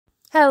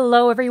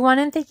Hello everyone,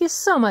 and thank you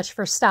so much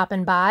for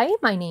stopping by.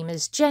 My name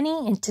is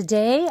Jenny, and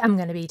today I'm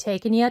going to be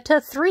taking you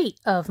to 3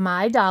 of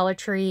my Dollar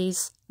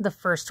Trees. The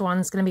first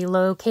one's going to be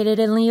located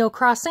in Leo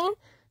Crossing,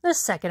 the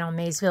second on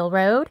Maysville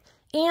Road,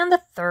 and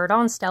the third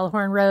on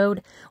Stellhorn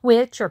Road,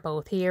 which are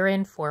both here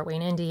in Fort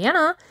Wayne,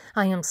 Indiana.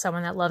 I am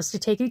someone that loves to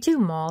take you to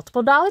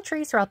multiple Dollar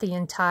Trees throughout the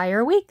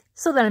entire week,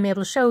 so that I'm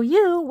able to show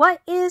you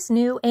what is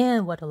new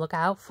and what to look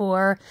out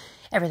for.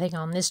 Everything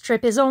on this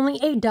trip is only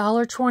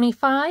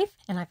 $1.25,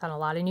 and I found a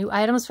lot of new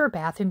items for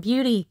bath and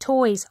beauty,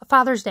 toys,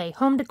 Father's Day,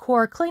 home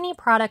decor, cleaning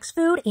products,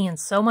 food, and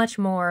so much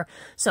more.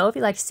 So if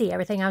you'd like to see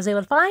everything I was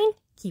able to find,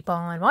 keep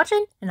on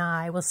watching, and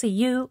I will see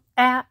you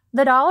at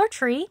the Dollar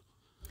Tree.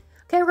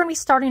 Okay, we're going to be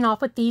starting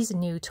off with these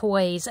new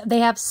toys. They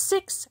have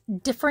 6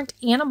 different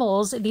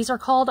animals. These are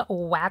called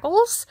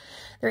Waggles.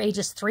 They're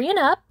ages 3 and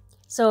up.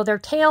 So their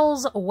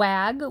tails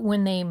wag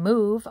when they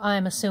move,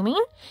 I'm assuming.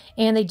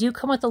 And they do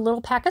come with a little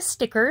pack of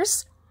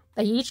stickers.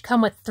 They each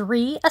come with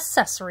 3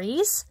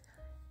 accessories.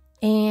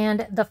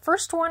 And the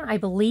first one, I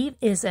believe,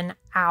 is an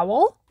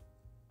owl.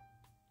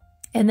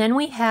 And then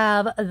we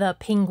have the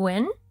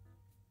penguin.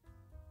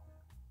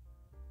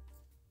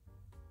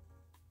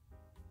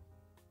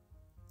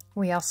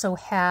 We also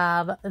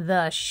have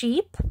the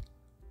sheep.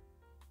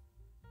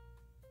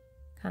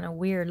 Kind of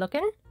weird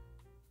looking.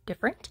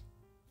 Different.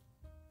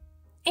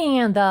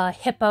 And the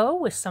hippo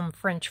with some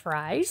French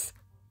fries.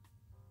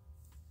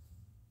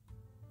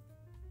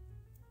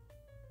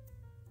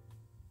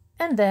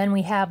 And then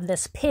we have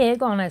this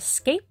pig on a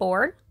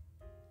skateboard.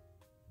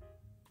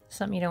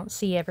 Something you don't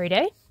see every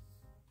day.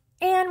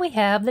 And we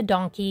have the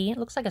donkey. It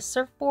looks like a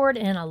surfboard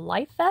and a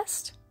life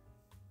vest.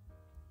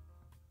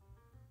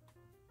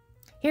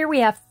 Here we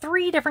have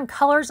 3 different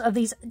colors of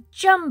these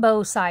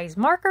jumbo size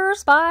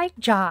markers by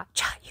Ja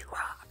You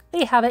Rock.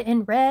 They have it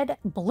in red,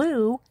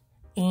 blue,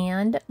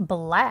 and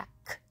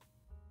black.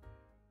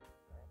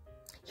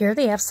 Here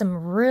they have some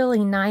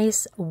really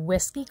nice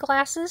whiskey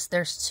glasses.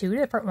 There's 2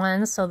 different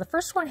ones. So the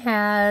first one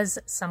has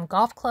some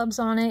golf clubs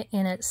on it,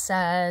 and it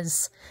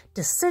says,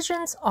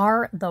 "Decisions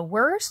are the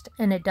worst,"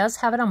 and it does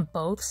have it on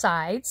both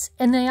sides.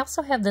 And they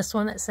also have this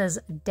one that says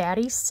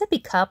Daddy's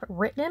Sippy Cup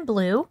written in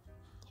blue.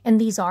 And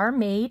these are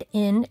made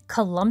in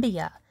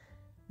Colombia.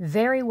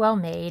 Very well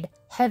made,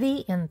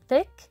 heavy and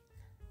thick.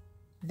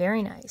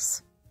 Very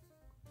nice.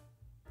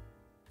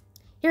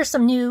 Here's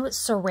some new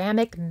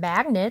ceramic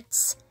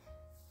magnets.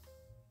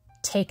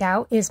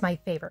 Takeout is my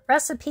favorite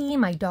recipe.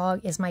 My dog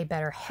is my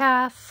better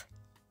half.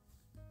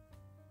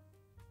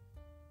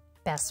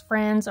 Best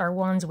friends are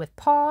ones with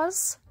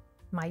paws.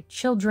 My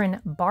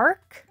children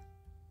bark.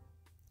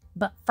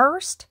 But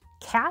first,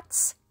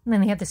 cats. And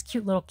then they have this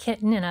cute little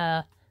kitten in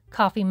a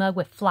coffee mug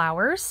with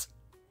flowers.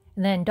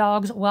 And then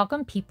dogs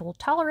welcome, people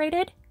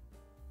tolerated.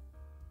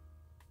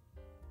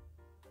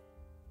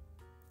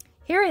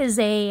 Here is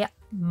a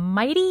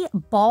Mighty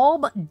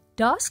Bulb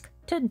Dusk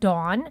to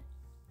Dawn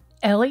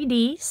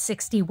LED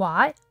 60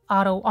 watt,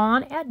 auto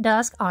on at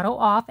dusk, auto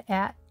off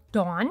at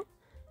dawn.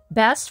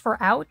 Best for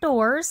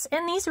outdoors,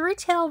 and these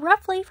retail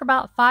roughly for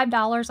about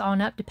 $5 on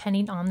up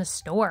depending on the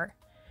store.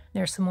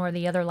 There's some more of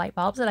the other light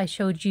bulbs that I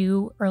showed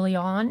you early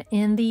on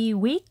in the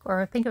week,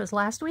 or I think it was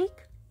last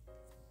week.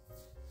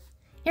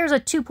 Here's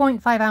a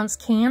 2.5 ounce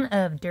can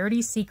of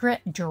Dirty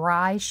Secret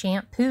Dry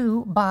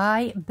Shampoo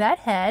by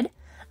Bedhead.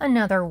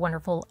 Another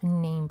wonderful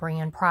name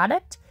brand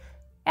product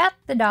at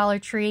the Dollar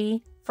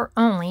Tree for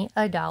only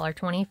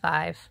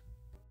 $1.25.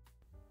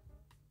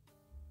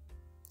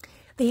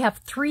 They have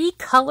 3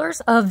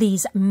 colors of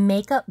these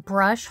makeup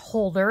brush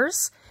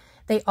holders.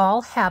 They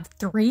all have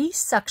 3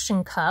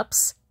 suction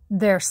cups.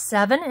 They're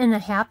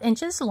 7.5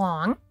 inches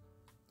long.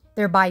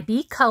 They're by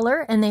B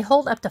color, and they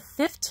hold up to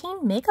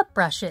 15 makeup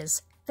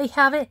brushes. They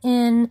have it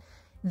in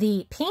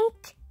the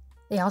pink.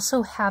 They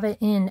also have it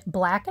in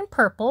black and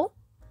purple.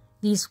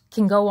 These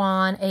can go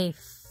on a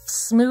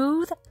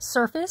smooth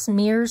surface,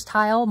 mirrors,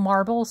 tile,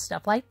 marble,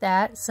 stuff like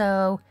that.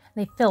 So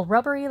they feel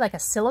rubbery like a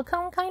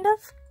silicone kind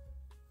of.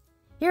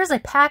 Here's a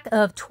pack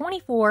of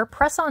 24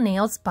 press-on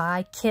nails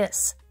by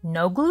Kiss.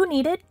 No glue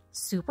needed,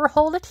 super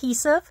hold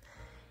adhesive.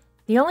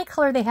 The only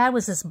color they had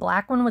was this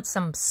black one with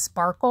some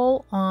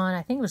sparkle on,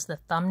 I think it was the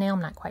thumbnail,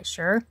 I'm not quite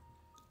sure.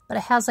 But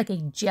it has like a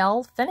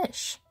gel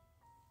finish.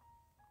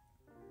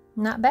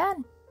 Not bad.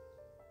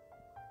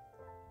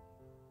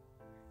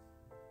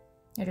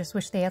 I just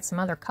wish they had some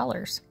other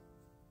colors.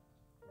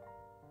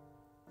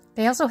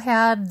 They also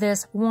have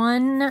this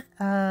one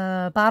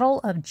bottle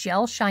of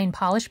Gel Shine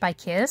Polish by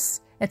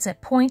Kiss. It's a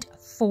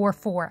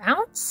 0.44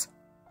 ounce.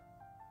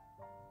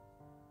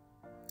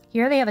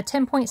 Here they have a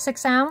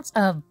 10.6 ounce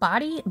of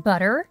body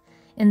butter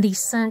in the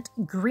scent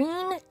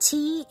Green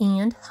Tea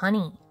and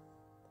Honey.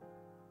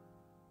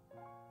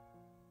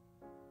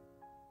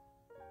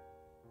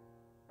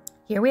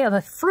 Here we have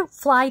a fruit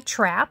fly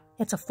trap.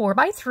 It's a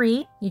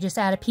 4x3. You just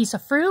add a piece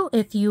of fruit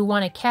if you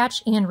want to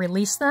catch and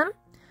release them.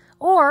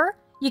 Or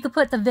you could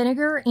put the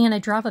vinegar and a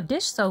drop of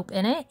dish soap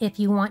in it if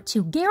you want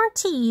to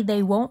guarantee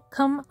they won't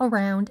come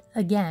around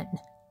again.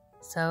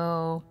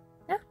 So,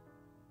 yeah.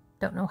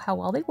 Don't know how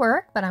well they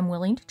work, but I'm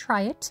willing to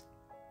try it.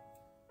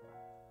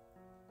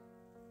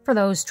 For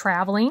those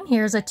traveling,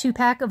 here's a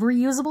 2-pack of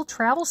reusable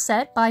travel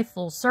set by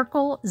Full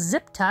Circle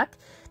Zip Tuck.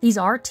 These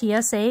are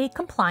TSA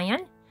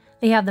compliant.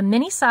 They have the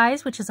mini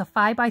size, which is a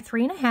 5 by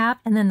 3.5,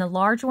 and then the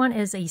large one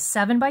is a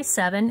 7 by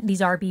 7.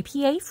 These are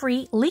BPA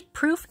free, leak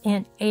proof,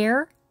 and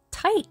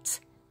airtight.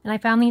 And I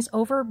found these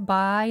over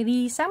by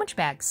the sandwich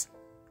bags.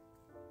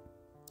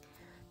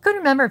 Couldn't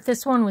remember if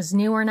this one was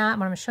new or not,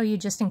 but I'm going to show you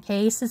just in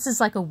case. This is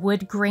like a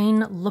wood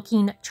grain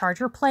looking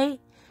charger plate.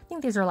 I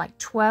think these are like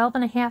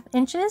 12.5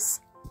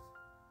 inches.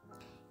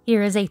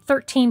 Here is a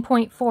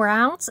 13.4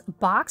 ounce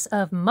box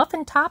of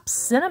Muffin Top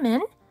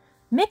Cinnamon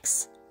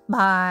Mix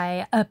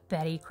by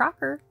Betty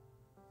Crocker.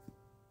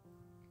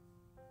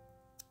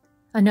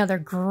 Another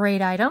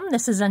great item.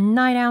 This is a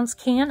 9-ounce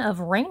can of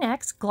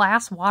Rain-X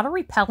glass water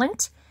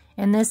repellent,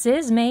 and this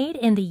is made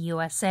in the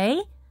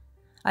USA.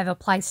 I've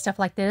applied stuff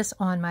like this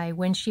on my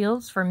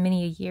windshields for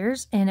many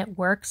years, and it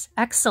works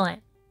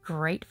excellent.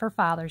 Great for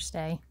Father's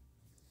Day.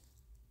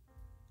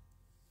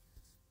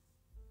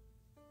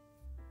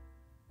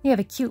 We have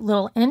a cute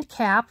little end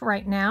cap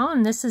right now,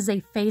 and this is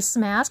a face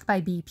mask by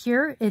Be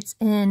Pure. It's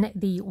in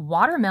the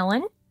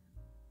watermelon.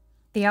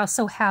 They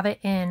also have it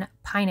in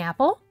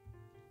pineapple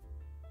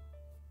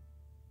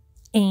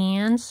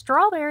and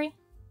strawberry.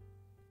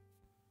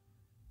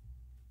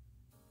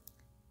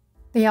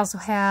 They also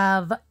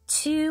have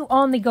 2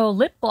 on-the-go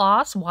lip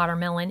gloss,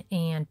 watermelon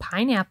and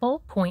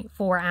pineapple,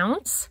 0.4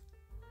 ounce.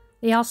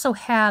 They also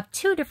have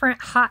 2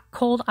 different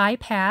hot-cold eye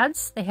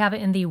pads. They have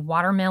it in the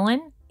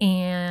watermelon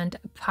and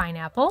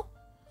pineapple.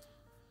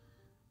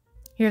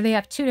 Here they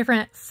have 2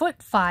 different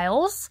foot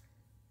files.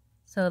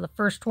 So the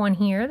first one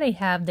here, they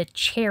have the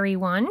cherry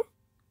one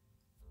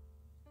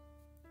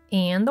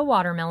and the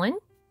watermelon.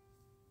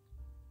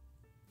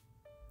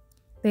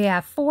 They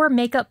have 4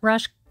 makeup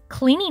brush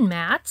cleaning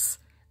mats.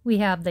 We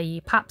have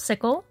the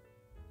popsicle,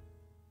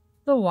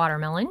 the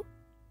watermelon,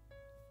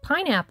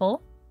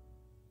 pineapple,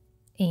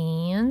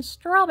 and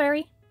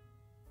strawberry.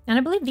 And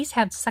I believe these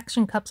have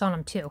suction cups on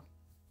them too.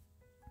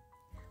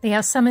 They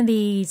have some of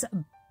these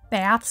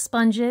bath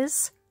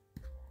sponges.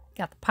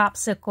 Got the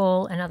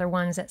popsicle and other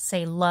ones that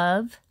say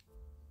love.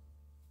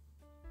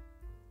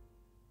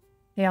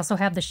 They also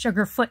have the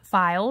sugar foot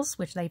files,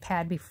 which they've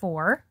had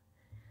before.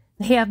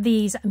 They have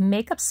these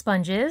makeup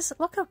sponges.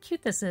 Look how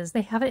cute this is.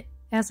 They have it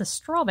as a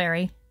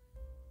strawberry.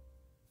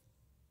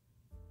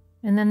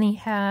 And then they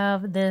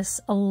have this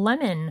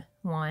lemon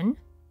one.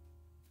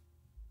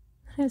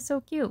 It's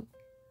so cute.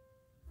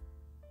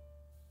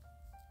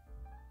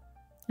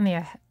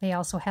 And they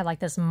also had like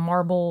this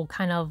marble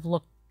kind of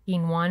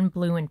looking one,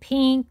 blue and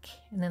pink.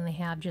 And then they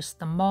have just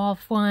the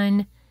mauve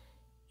one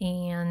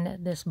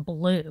and this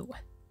blue.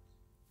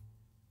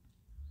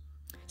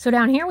 So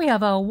down here we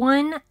have a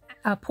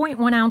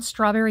 0.1 ounce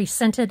strawberry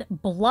scented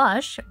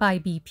blush by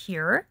Be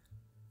Pure.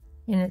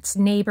 And its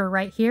neighbor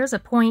right here is a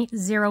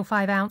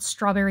 0.05 ounce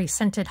strawberry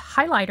scented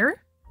highlighter.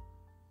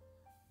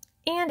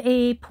 And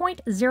a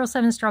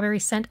 0.07 strawberry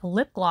scent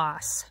lip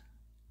gloss.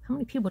 How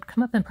many people would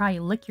come up and probably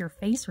lick your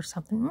face or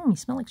something? You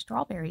smell like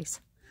strawberries.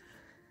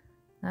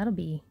 That'll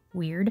be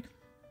weird.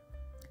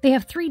 They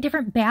have 3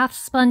 different bath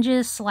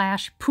sponges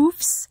 /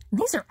 poofs. And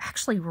these are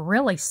actually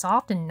really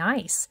soft and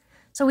nice.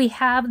 So we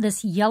have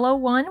this yellow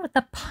one with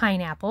the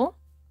pineapple.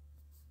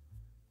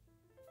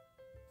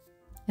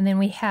 And then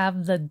we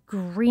have the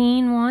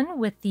green one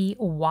with the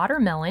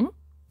watermelon.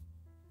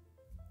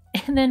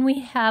 And then we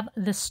have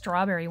the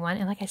strawberry one.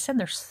 And like I said,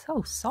 they're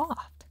so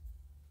soft.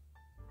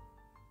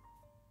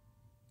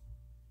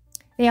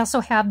 They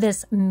also have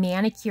this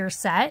manicure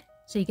set.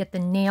 So you get the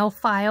nail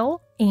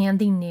file and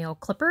the nail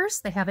clippers.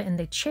 They have it in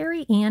the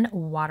cherry and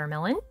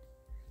watermelon.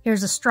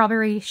 Here's a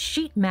strawberry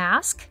sheet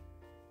mask.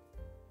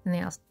 And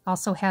they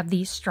also have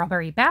the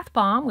strawberry bath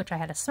bomb, which I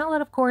had to smell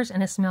it, of course,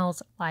 and it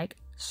smells like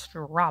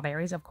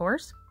strawberries, of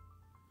course.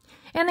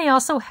 And they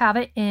also have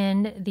it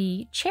in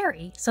the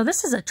cherry. So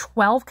this is a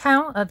 12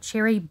 count of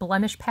cherry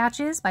blemish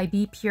patches by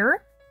Be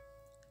Pure.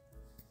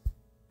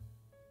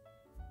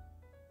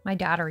 My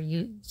daughter,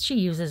 she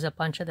uses a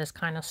bunch of this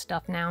kind of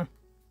stuff now.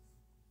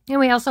 And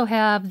we also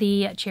have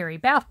the cherry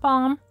bath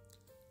bomb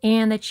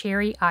and the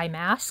cherry eye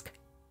mask.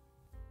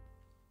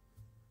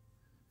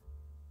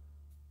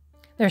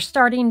 They're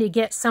starting to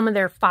get some of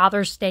their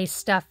Father's Day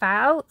stuff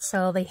out.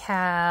 So they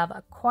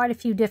have quite a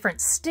few different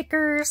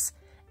stickers.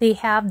 They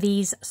have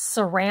these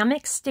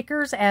ceramic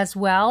stickers as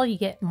well. You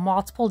get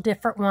multiple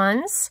different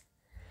ones.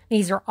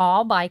 These are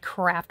all by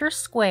Crafter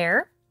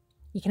Square.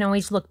 You can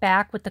always look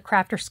back with the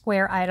Crafter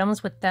Square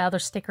items with the other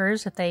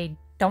stickers if they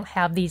don't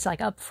have these like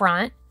up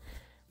front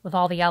with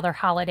all the other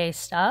holiday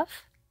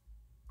stuff.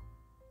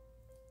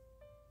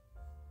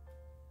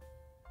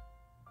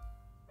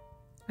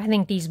 I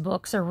think these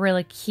books are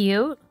really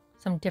cute.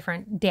 Some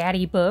different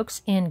daddy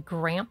books and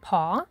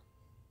grandpa.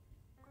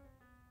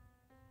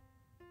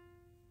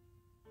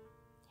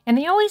 And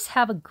they always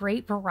have a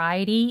great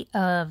variety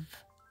of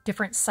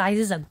different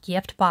sizes of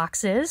gift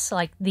boxes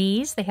like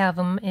these. They have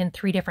them in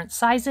 3 different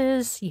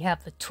sizes. You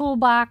have the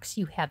toolbox,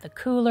 you have the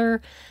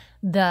cooler,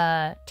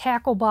 the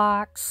tackle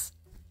box.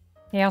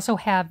 They also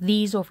have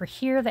these over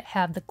here that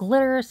have the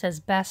glitter. It says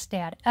Best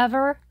Dad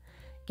Ever.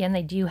 Again,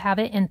 they do have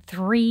it in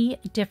 3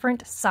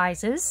 different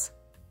sizes.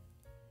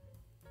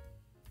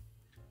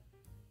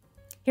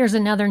 Here's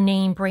another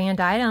name brand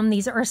item.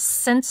 These are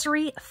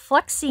Sensory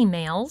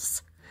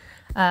Flexi-Males.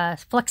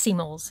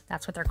 Flexi-Moles,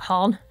 that's what they're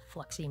called.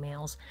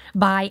 Flexi-Males.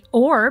 By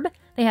Orb.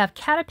 They have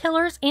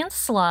caterpillars and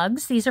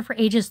slugs. These are for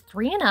ages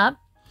 3 and up.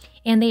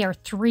 And they are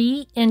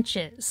 3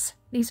 inches.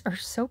 These are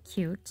so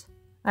cute.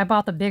 I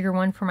bought the bigger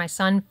one for my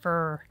son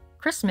for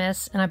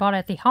Christmas, and I bought it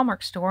at the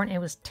Hallmark store, and it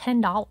was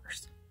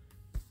 $10.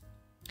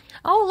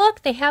 Oh,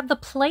 look, they have the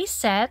play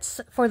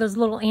sets for those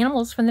little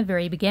animals from the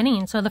very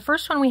beginning. So the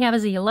first one we have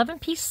is the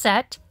 11-piece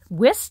set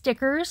with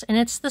stickers, and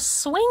it's the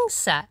swing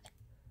set.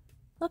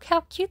 Look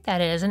how cute that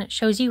is, and it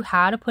shows you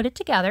how to put it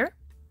together.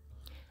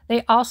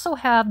 They also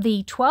have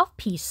the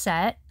 12-piece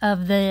set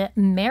of the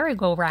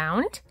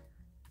merry-go-round.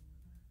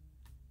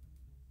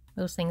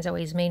 Those things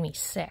always made me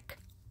sick.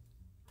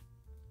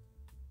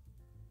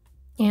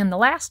 And the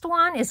last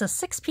one is a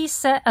 6-piece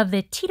set of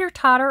the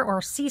teeter-totter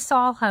or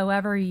seesaw,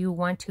 however you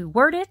want to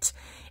word it.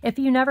 If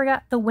you never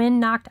got the wind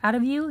knocked out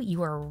of you,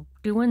 you are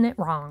doing it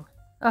wrong.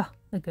 Oh,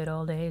 the good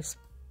old days.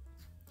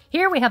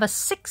 Here we have a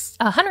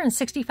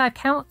 165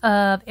 count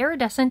of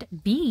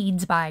iridescent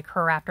beads by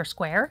Crafter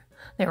Square.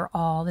 They're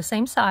all the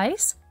same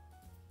size.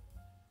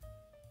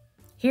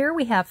 Here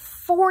we have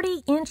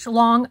 40-inch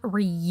long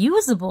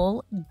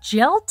reusable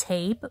gel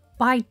tape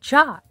by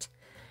Jot.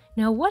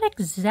 Now, what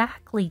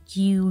exactly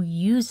do you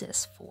use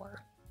this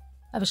for?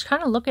 I was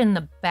kind of looking in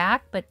the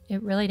back, but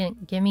it really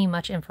didn't give me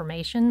much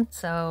information,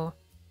 so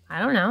I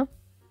don't know.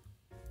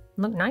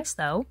 Look nice,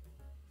 though.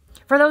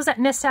 For those that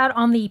missed out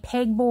on the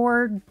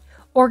pegboard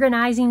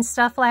organizing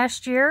stuff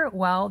last year,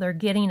 well, they're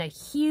getting a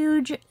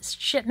huge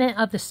shipment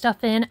of the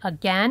stuff in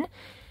again.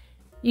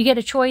 You get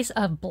a choice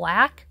of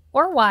black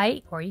or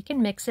white, or you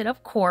can mix it,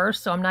 of course,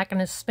 so I'm not going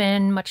to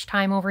spend much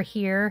time over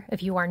here.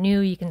 If you are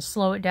new, you can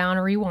slow it down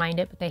or rewind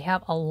it, but they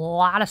have a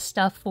lot of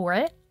stuff for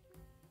it.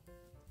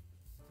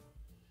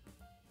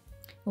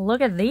 Look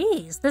at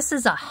these. This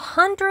is a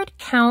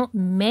 100-count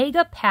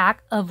mega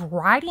pack of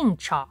writing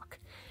chalk.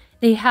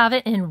 They have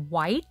it in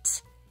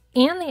white,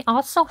 and they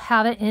also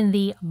have it in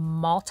the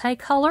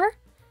multicolor.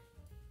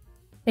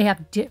 They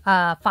have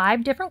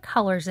 5 different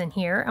colors in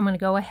here. I'm going to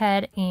go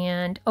ahead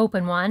and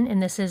open one,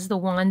 and this is the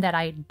one that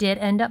I did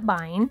end up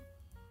buying.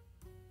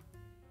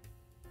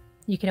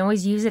 You can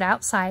always use it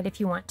outside if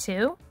you want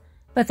to,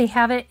 but they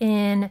have it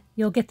in,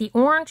 you'll get the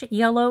orange,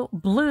 yellow,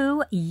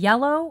 blue,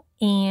 yellow,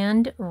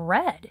 and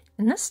red.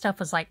 And this stuff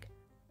was like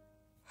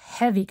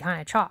heavy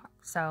kind of chalk,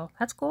 so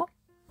that's cool.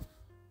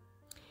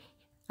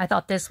 I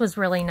thought this was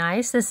really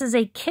nice. This is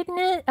a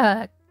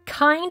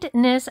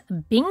kindness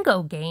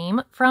bingo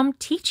game from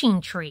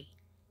Teaching Tree.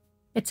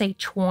 It's a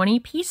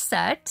 20-piece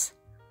set.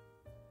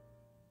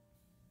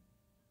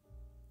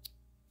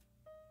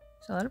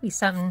 So that'll be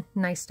something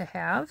nice to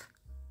have.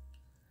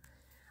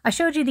 I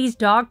showed you these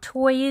dog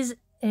toys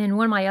in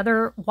one of my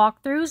other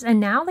walkthroughs, and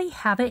now they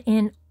have it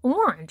in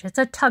orange. It's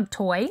a tug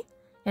toy,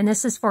 and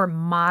this is for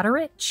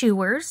moderate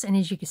chewers. And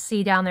as you can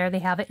see down there, they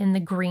have it in the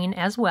green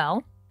as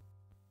well.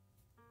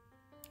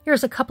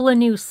 Here's a couple of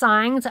new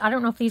signs. I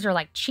don't know if these are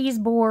like cheese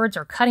boards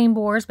or cutting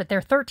boards, but they're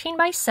 13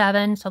 by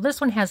 7. So this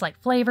one has like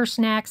flavor,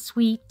 snacks,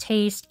 sweet,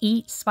 taste,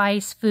 eat,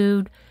 spice,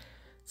 food.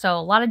 So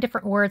a lot of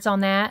different words on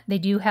that. They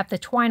do have the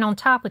twine on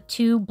top with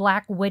 2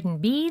 black wooden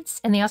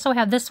beads. And they also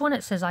have this one.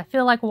 It says, I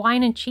feel like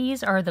wine and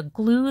cheese are the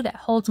glue that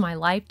holds my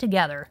life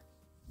together.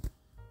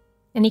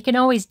 And you can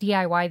always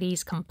DIY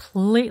these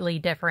completely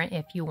different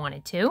if you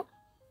wanted to.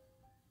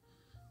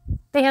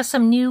 They have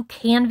some new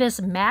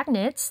canvas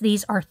magnets.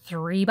 These are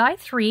 3 by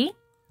 3.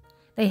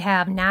 They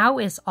have Now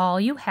Is All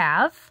You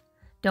Have.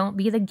 Don't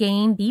Be the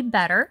Game, Be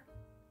Better.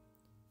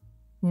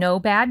 No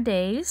Bad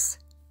Days.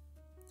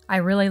 I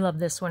really love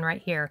this one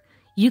right here.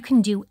 You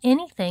can do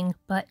anything,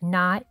 but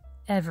not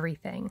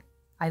everything.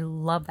 I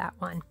love that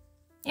one.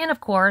 And of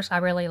course, I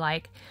really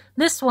like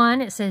this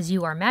one. It says,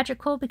 You Are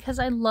Magical, because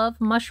I love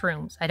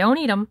mushrooms. I don't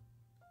eat them,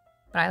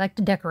 but I like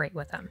to decorate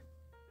with them.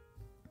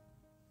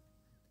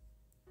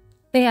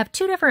 They have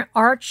 2 different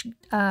arch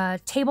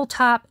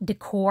tabletop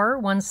decor.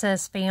 One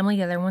says family,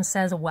 the other one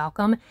says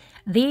welcome.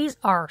 These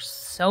are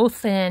so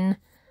thin.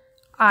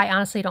 I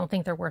honestly don't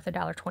think they're worth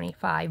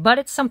 $1.25, but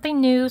it's something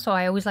new, so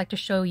I always like to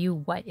show you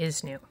what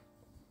is new.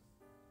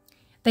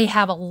 They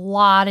have a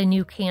lot of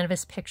new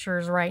canvas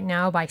pictures right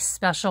now by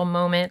Special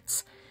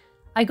Moments.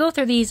 I go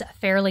through these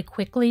fairly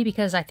quickly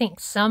because I think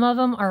some of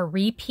them are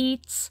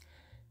repeats.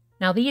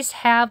 Now these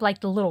have like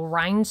the little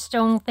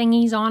rhinestone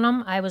thingies on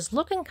them. I was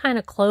looking kind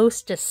of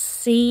close to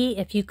see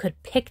if you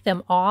could pick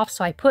them off,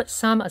 so I put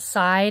some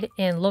aside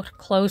and looked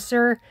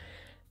closer,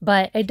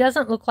 but it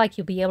doesn't look like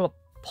you'll be able to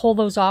pull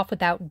those off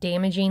without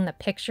damaging the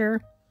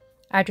picture.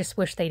 I just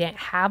wish they didn't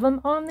have them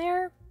on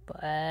there,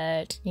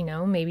 but you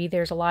know, maybe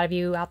there's a lot of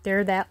you out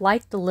there that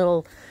like the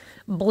little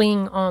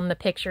bling on the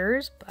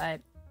pictures,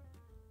 but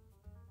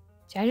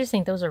see, I just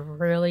think those are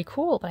really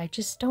cool, but I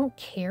just don't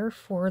care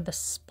for the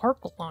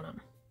sparkle on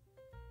them.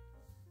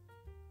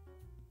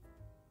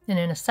 And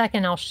in a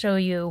second, I'll show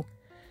you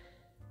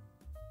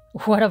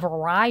what a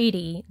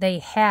variety they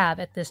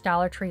have at this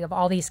Dollar Tree of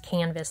all these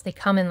canvas. They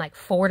come in like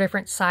 4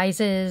 different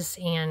sizes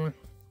and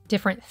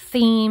different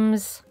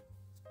themes.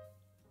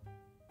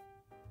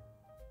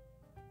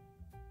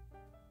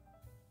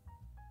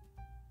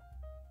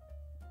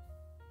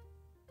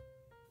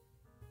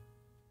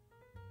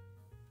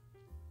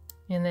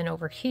 And then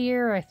over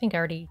here, I think I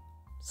already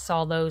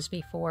saw those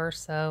before,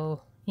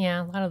 so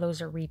yeah, a lot of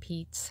those are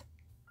repeats.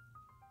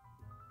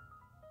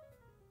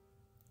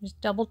 Just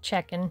double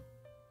checking.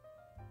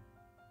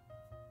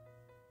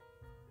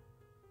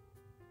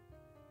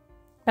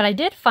 But I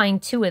did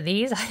find 2 of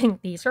these. I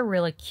think these are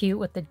really cute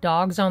with the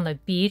dogs on the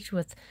beach.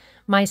 With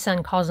my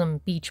son calls them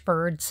beach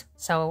birds,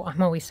 so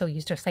I'm always so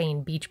used to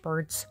saying beach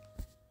birds.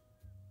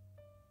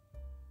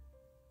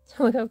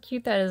 Look how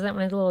cute that is. That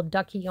one has a little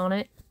ducky on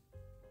it.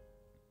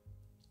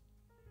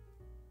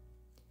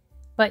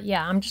 But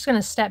yeah, I'm just going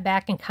to step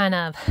back and kind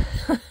of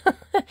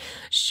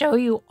show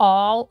you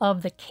all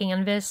of the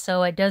canvas.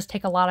 So it does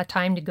take a lot of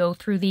time to go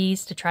through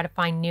these to try to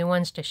find new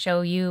ones to show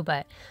you.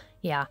 But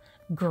yeah,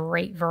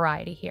 great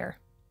variety here.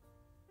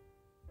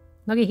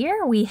 Look at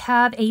here. We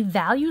have a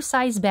value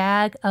size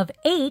bag of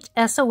 8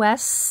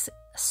 SOS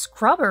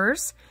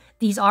scrubbers.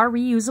 These are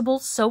reusable,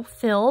 soap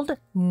filled,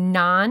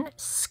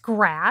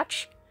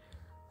 non-scratch.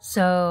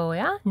 So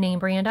yeah, name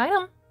brand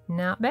item.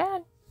 Not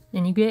bad.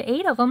 And you get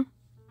 8 of them.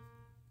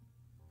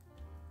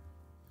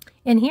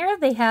 And here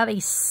they have a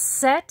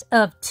set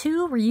of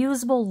 2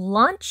 reusable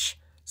lunch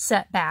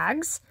set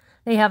bags.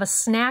 They have a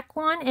snack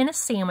one and a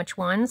sandwich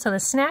one. So the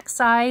snack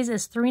size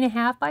is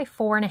 3.5 by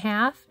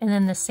 4.5, and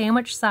then the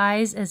sandwich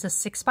size is a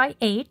 6 by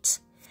 8.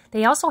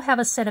 They also have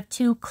a set of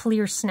 2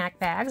 clear snack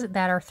bags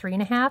that are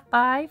 3.5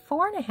 by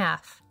 4.5.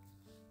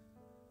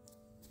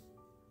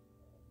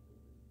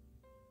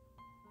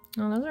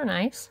 Oh, those are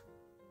nice.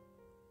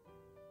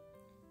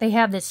 They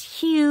have this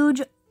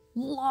huge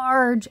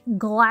large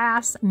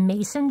glass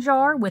mason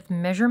jar with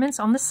measurements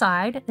on the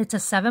side. It's a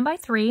 7 by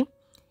 3.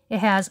 It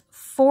has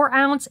 4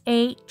 ounce,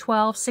 8,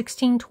 12,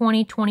 16,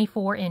 20,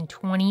 24, and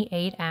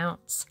 28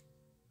 ounce.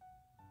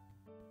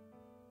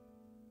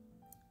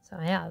 So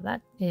yeah,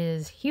 that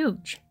is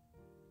huge.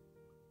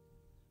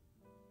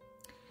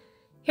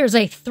 Here's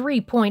a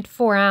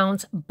 3.4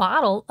 ounce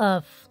bottle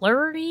of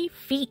Flirty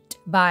Feet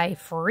by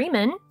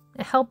Freeman.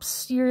 It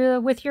helps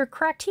you with your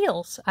cracked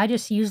heels. I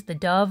just use the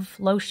Dove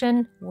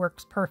lotion.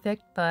 Works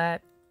perfect,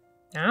 but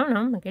I don't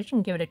know. I guess you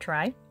can give it a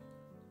try.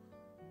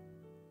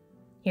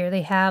 Here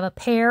they have a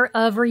pair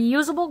of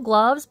reusable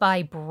gloves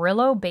by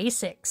Brillo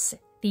Basics.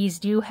 These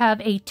do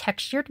have a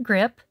textured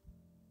grip.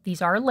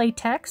 These are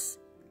latex.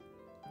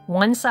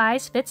 One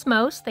size fits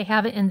most. They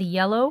have it in the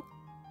yellow,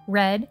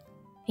 red,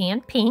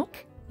 and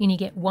pink. And you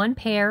get 1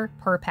 pair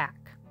per pack.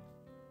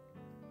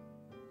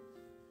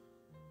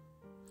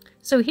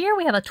 So here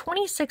we have a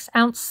 26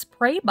 ounce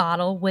spray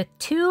bottle with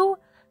 2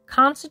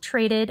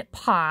 concentrated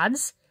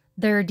pods.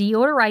 They're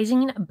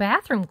deodorizing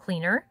bathroom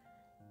cleaner,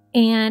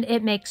 and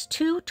it makes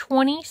 2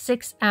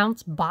 26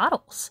 ounce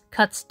bottles.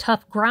 Cuts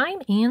tough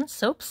grime and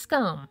soap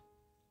scum.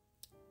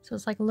 So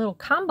it's like a little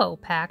combo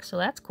pack, so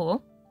that's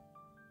cool.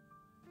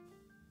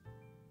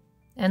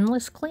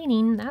 Endless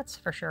cleaning, that's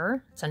for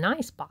sure. It's a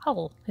nice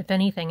bottle, if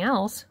anything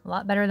else. A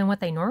lot better than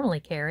what they normally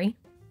carry.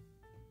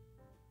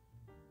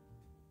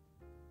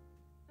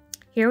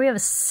 Here we have a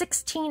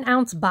 16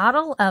 ounce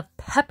bottle of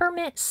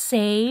peppermint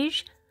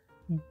sage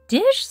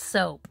dish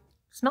soap.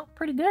 Smells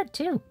pretty good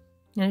too.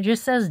 And it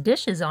just says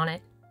dishes on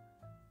it.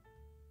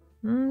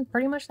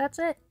 Pretty much that's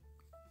it.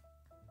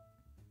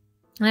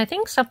 And I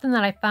think something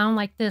that I found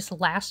like this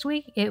last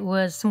week, it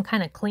was some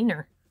kind of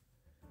cleaner.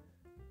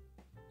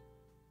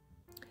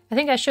 I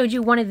think I showed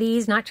you one of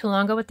these not too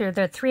long ago, but they're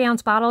the 3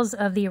 ounce bottles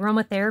of the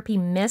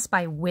Aromatherapy Mist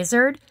by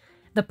Wizard.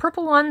 The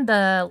purple one,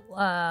 the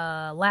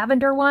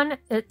lavender one,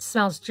 it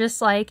smells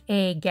just like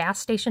a gas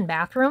station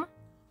bathroom.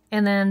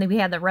 And then we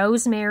had the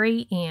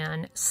rosemary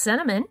and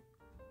cinnamon.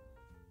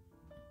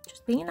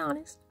 Just being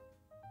honest.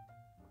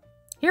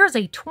 Here's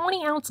a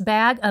 20 ounce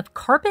bag of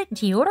carpet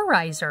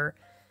deodorizer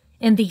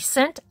in the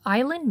Scent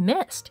Island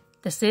Mist.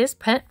 This is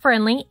pet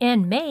friendly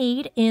and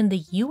made in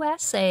the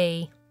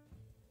USA.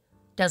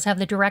 Does have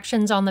the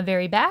directions on the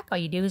very back. All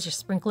you do is just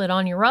sprinkle it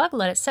on your rug,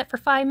 let it set for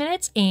 5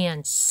 minutes,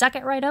 and suck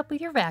it right up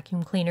with your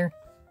vacuum cleaner.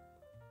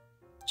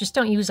 Just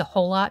don't use a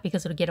whole lot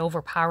because it'll get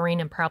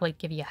overpowering and probably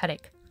give you a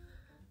headache.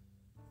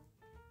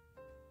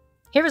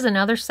 Here's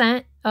another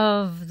scent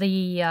of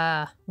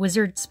the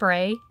Wizard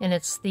spray, and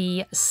it's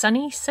the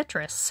Sunny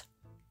Citrus.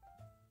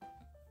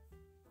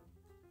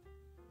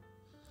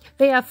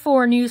 They have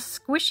 4 new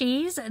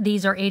squishies.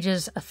 These are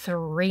ages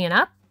 3 and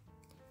up.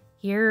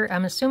 Here,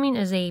 I'm assuming,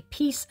 is a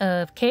piece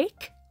of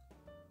cake.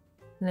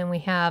 And then we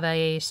have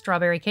a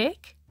strawberry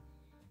cake.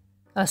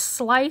 A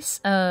slice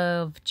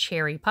of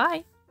cherry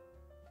pie.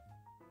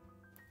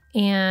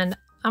 And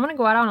I'm going to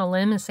go out on a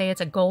limb and say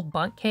it's a gold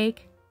bundt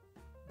cake.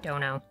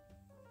 Don't know.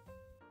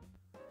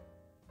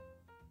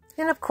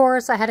 And of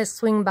course, I had to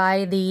swing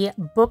by the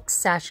book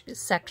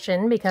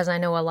section because I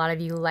know a lot of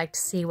you like to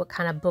see what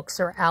kind of books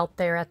are out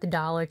there at the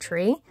Dollar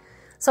Tree.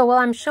 So while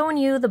I'm showing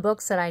you the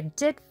books that I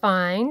did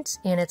find,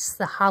 and it's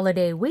the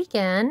holiday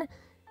weekend,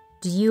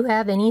 do you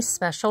have any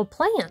special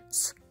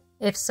plans?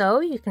 If so,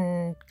 you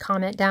can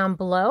comment down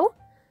below.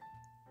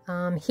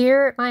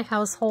 Here at my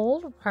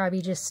household, we'll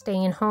probably just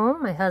staying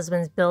home. My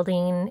husband's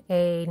building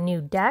a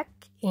new deck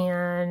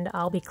and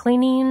I'll be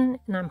cleaning,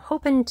 and I'm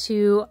hoping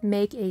to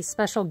make a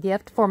special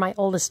gift for my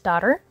oldest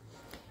daughter.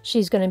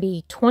 She's going to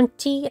be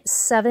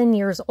 27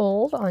 years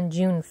old on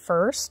June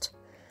 1st.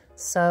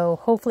 So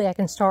hopefully I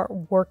can start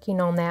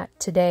working on that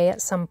today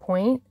at some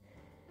point.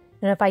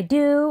 And if I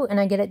do and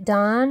I get it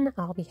done,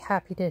 I'll be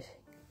happy to,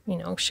 you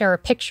know, share a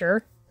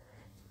picture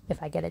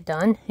if I get it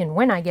done and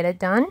when I get it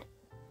done.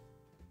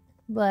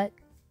 But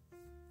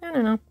I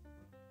don't know.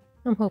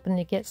 I'm hoping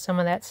to get some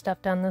of that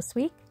stuff done this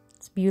week.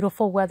 It's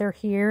beautiful weather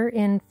here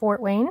in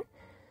Fort Wayne.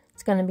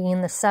 It's going to be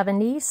in the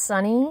 70s,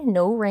 sunny,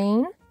 no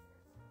rain.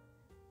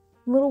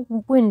 A little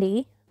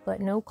windy, but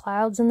no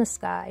clouds in the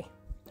sky.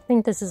 I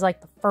think this is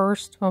like the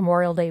first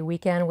Memorial Day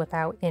weekend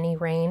without any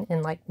rain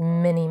in like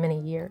many, many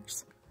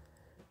years.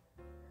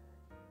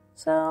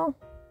 So,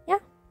 yeah,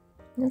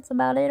 that's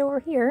about it over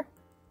here.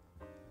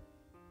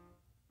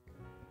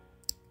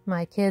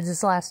 My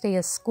kids' last day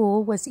of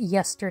school was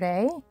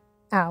yesterday.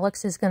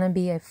 Alex is going to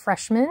be a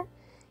freshman,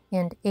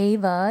 and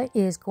Ava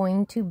is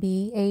going to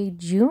be a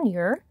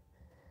junior.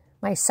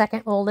 My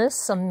second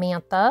oldest,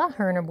 Samantha,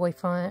 her and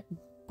her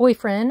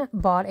boyfriend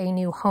bought a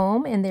new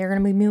home, and they're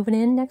going to be moving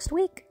in next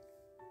week.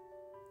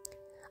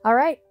 All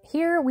right,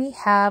 here we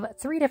have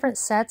 3 different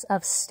sets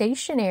of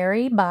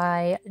stationery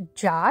by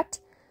Jot.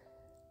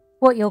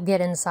 What you'll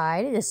get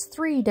inside is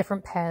 3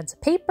 different pads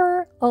of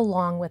paper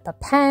along with a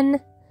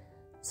pen.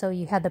 So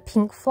you had the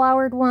pink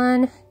flowered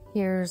one.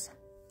 Here's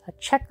a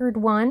checkered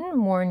one,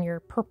 more in your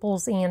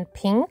purples and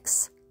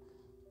pinks.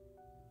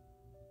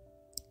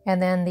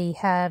 And then they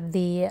have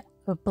the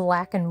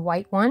black and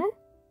white one,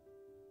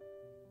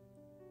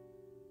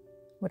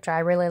 which I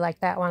really like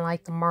that one. I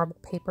like the marble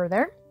paper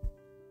there.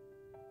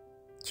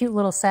 Cute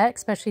little set,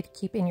 especially to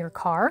keep in your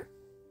car.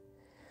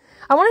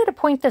 I wanted to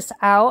point this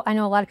out. I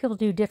know a lot of people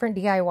do different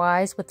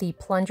DIYs with the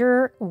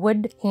plunger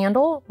wood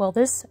handle. Well,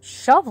 this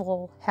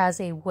shovel has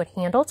a wood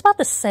handle. It's about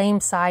the same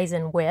size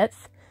and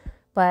width,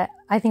 but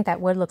I think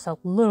that wood looks a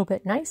little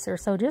bit nicer.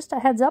 So just a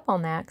heads up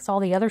on that, because all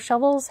the other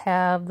shovels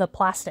have the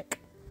plastic.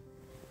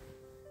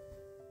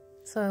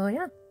 So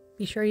yeah,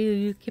 be sure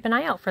you keep an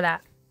eye out for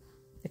that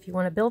if you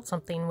want to build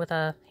something with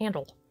a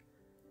handle.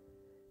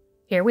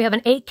 Here we have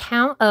an 8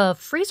 count of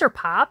freezer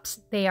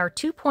pops. They are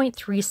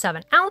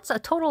 2.37 ounce, a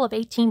total of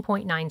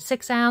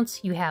 18.96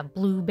 ounce. You have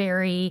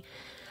blueberry,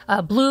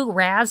 blue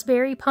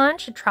raspberry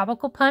punch,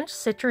 tropical punch,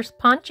 citrus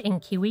punch,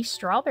 and kiwi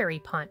strawberry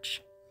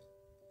punch.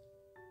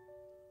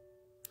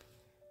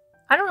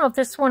 I don't know if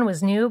this one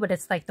was new, but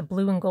it's like the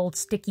blue and gold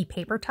sticky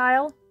paper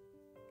tile.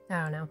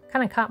 I don't know,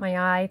 kind of caught my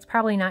eye. It's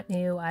probably not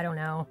new, I don't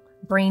know.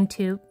 Brain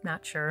toot,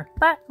 not sure,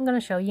 but I'm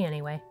gonna show you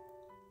anyway.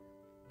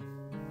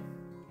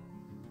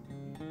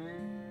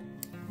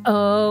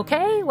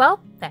 Okay, well,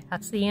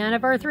 that's the end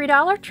of our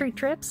 $3 treat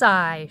trips.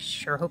 I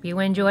sure hope you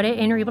enjoyed it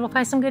and you're able to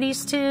find some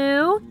goodies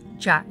to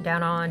jot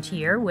down onto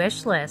your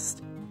wish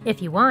list.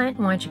 If you want,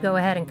 why don't you go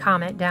ahead and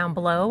comment down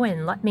below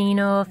and let me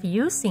know if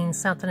you've seen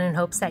something in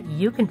hopes that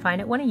you can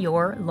find at one of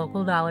your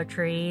local Dollar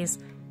Trees.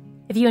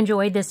 If you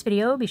enjoyed this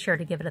video, be sure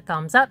to give it a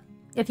thumbs up.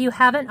 If you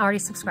haven't already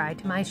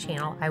subscribed to my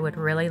channel, I would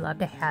really love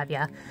to have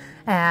you.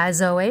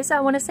 As always, I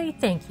want to say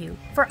thank you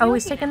for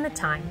always taking the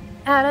time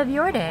out of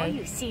your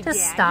day to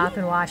stop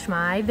and watch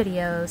my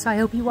videos. So I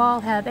hope you all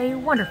have a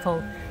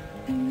wonderful,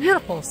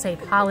 beautiful,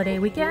 safe holiday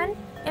weekend,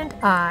 and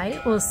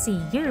I will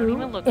see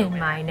you in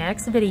my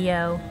next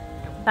video.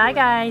 Bye,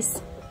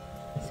 guys.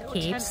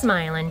 Keep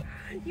smiling.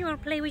 You want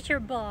to play with your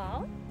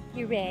ball?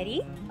 You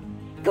ready?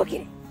 Go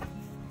get it.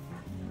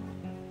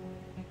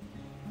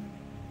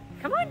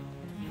 Come on.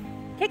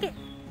 Kick it.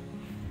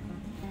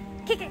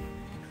 Kick it.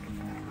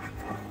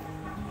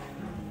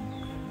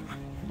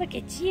 Look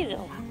at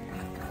you.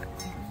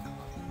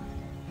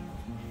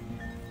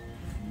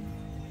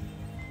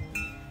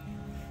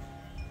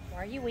 Why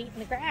are you eating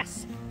the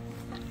grass?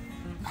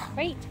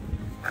 Wait.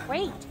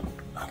 Wait.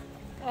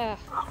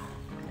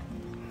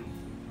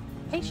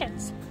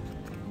 Patience.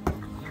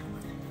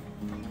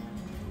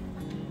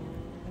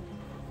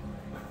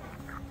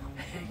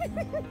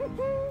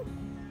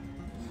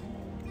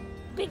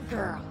 Big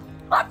girl.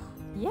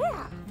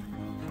 Yeah.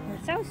 You're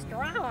so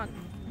strong.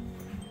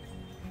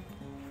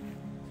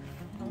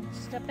 Don't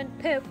step and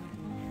poop.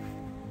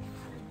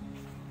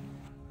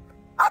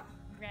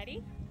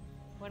 Ready?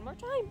 One more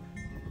time.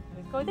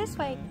 Let's go this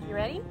way. You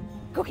ready?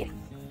 Go get it.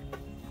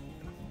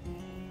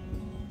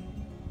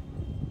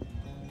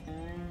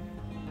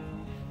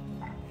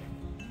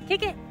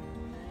 Kick it.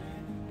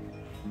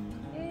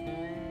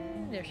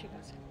 And there she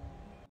goes.